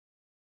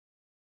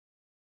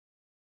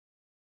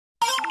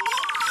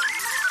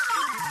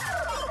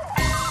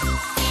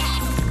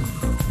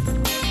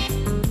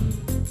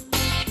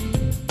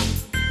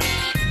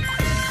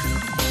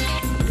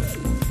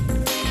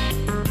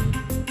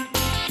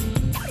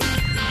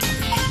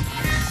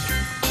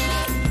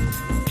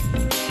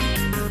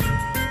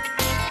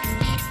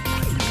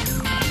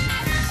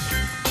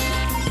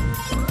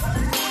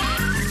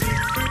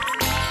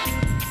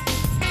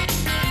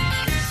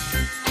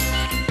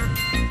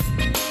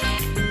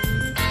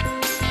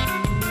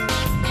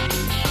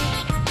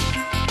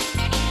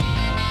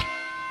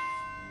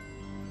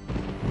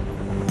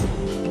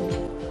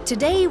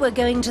Today we're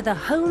going to the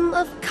home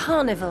of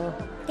Carnival.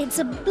 It's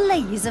a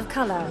blaze of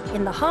colour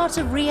in the heart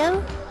of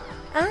Rio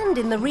and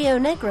in the Rio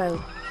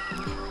Negro.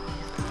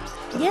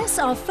 Yes,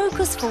 our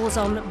focus falls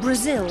on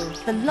Brazil,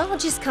 the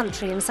largest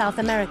country in South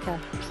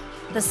America.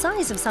 The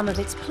size of some of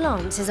its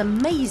plants is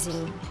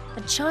amazing.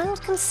 A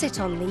child can sit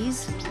on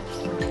these.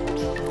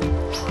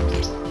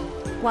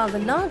 While the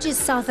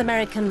largest South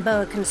American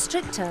boa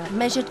constrictor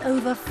measured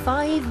over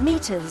 5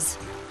 meters.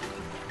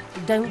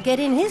 Don't get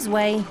in his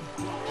way.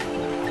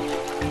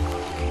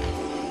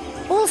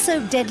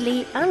 Also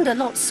deadly and a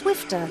lot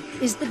swifter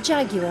is the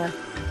jaguar,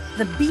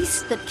 the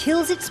beast that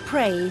kills its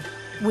prey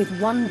with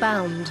one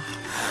bound.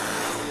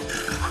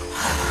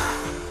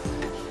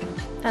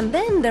 And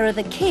then there are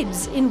the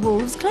kids in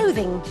wolves'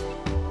 clothing,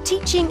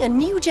 teaching a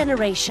new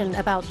generation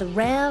about the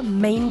rare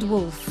maned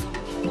wolf.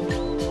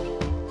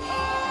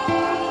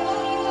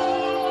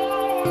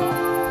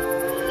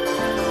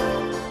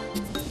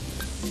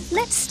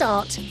 Let's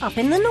start up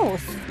in the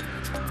north.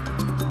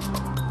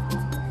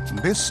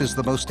 This is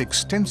the most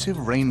extensive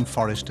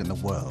rainforest in the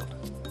world.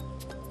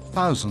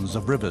 Thousands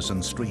of rivers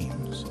and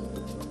streams.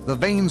 The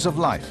veins of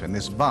life in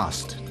this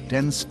vast,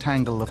 dense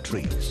tangle of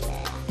trees.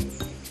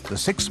 The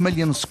 6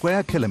 million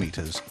square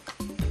kilometers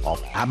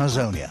of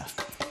Amazonia.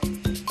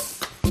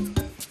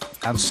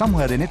 And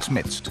somewhere in its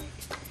midst,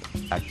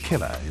 a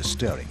killer is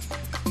stirring.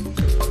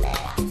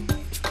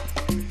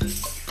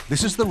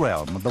 This is the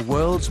realm of the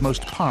world's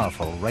most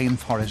powerful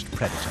rainforest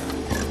predator.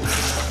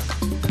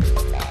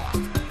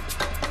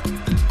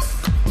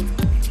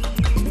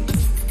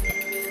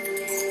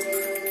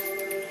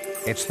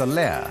 It's the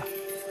lair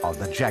of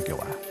the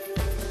jaguar,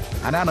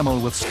 an animal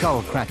with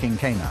skull-cracking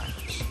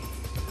canines.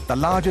 The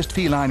largest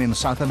feline in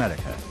South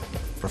America,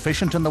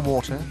 proficient in the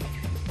water,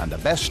 and the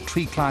best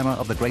tree climber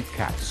of the great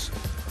cats.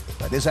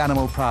 Where this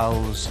animal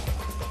prowls,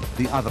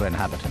 the other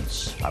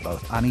inhabitants are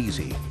both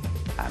uneasy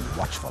and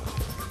watchful.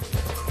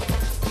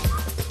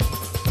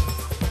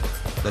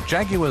 The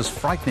jaguar's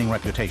frightening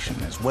reputation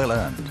is well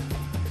earned.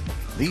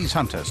 These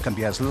hunters can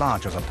be as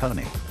large as a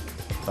pony,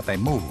 but they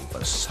move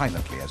as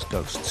silently as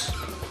ghosts.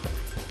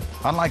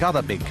 Unlike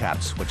other big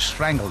cats which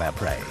strangle their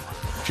prey,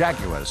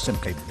 jaguars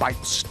simply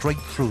bite straight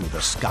through the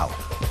skull.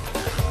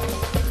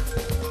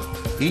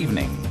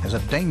 Evening is a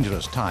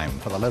dangerous time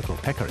for the local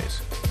peccaries.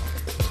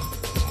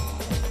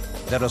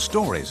 There are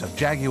stories of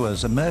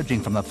jaguars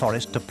emerging from the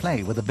forest to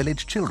play with the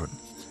village children,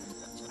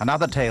 and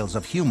other tales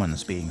of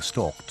humans being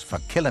stalked for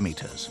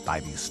kilometers by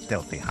these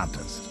stealthy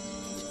hunters.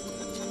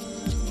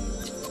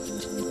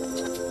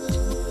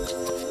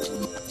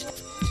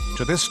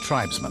 To this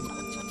tribesman,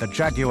 the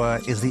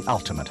jaguar is the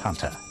ultimate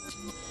hunter.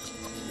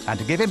 And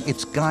to give him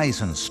its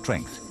guise and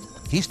strength,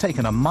 he's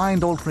taken a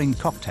mind-altering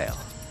cocktail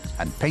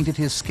and painted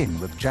his skin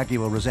with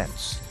jaguar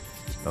rosettes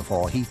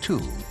before he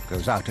too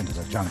goes out into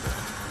the jungle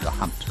to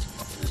hunt.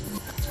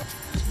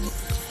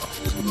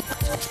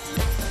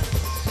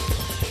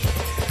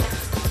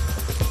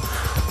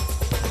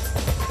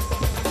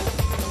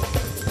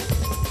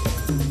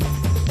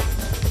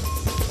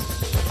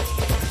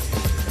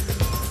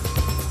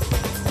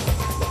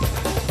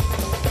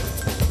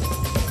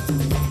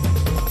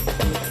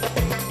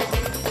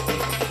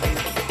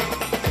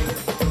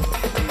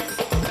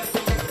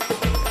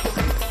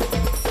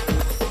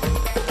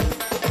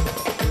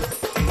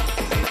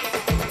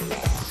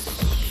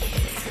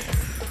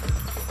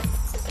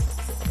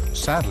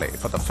 Sadly,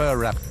 for the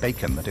fur-wrapped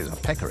bacon that is a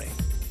peccary,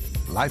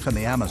 life in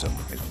the Amazon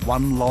is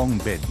one long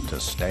bid to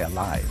stay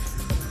alive.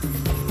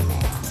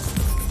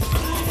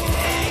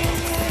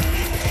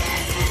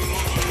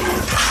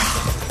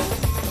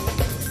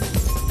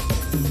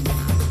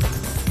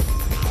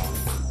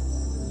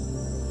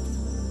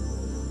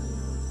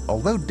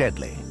 Although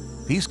deadly,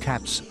 these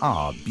cats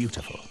are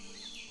beautiful,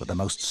 with the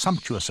most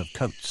sumptuous of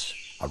coats,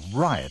 a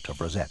riot of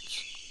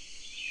rosettes.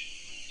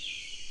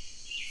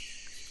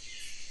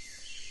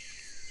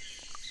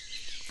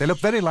 They look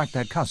very like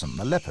their cousin,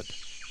 the leopard,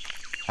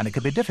 and it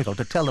can be difficult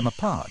to tell them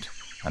apart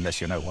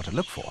unless you know what to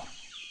look for.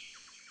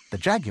 The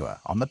jaguar,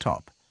 on the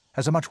top,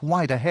 has a much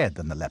wider head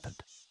than the leopard.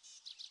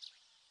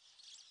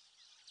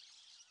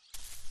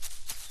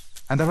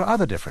 And there are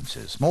other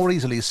differences, more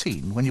easily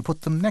seen when you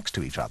put them next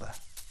to each other.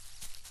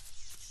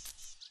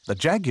 The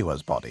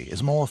jaguar's body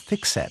is more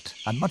thick-set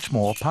and much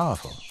more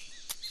powerful.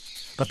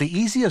 But the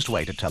easiest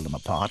way to tell them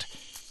apart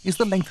is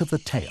the length of the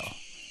tail.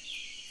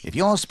 If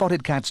your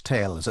spotted cat's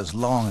tail is as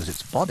long as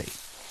its body,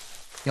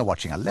 you're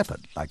watching a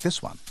leopard like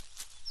this one.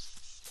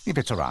 If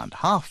it's around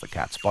half the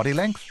cat's body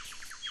length,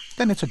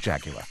 then it's a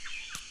jaguar.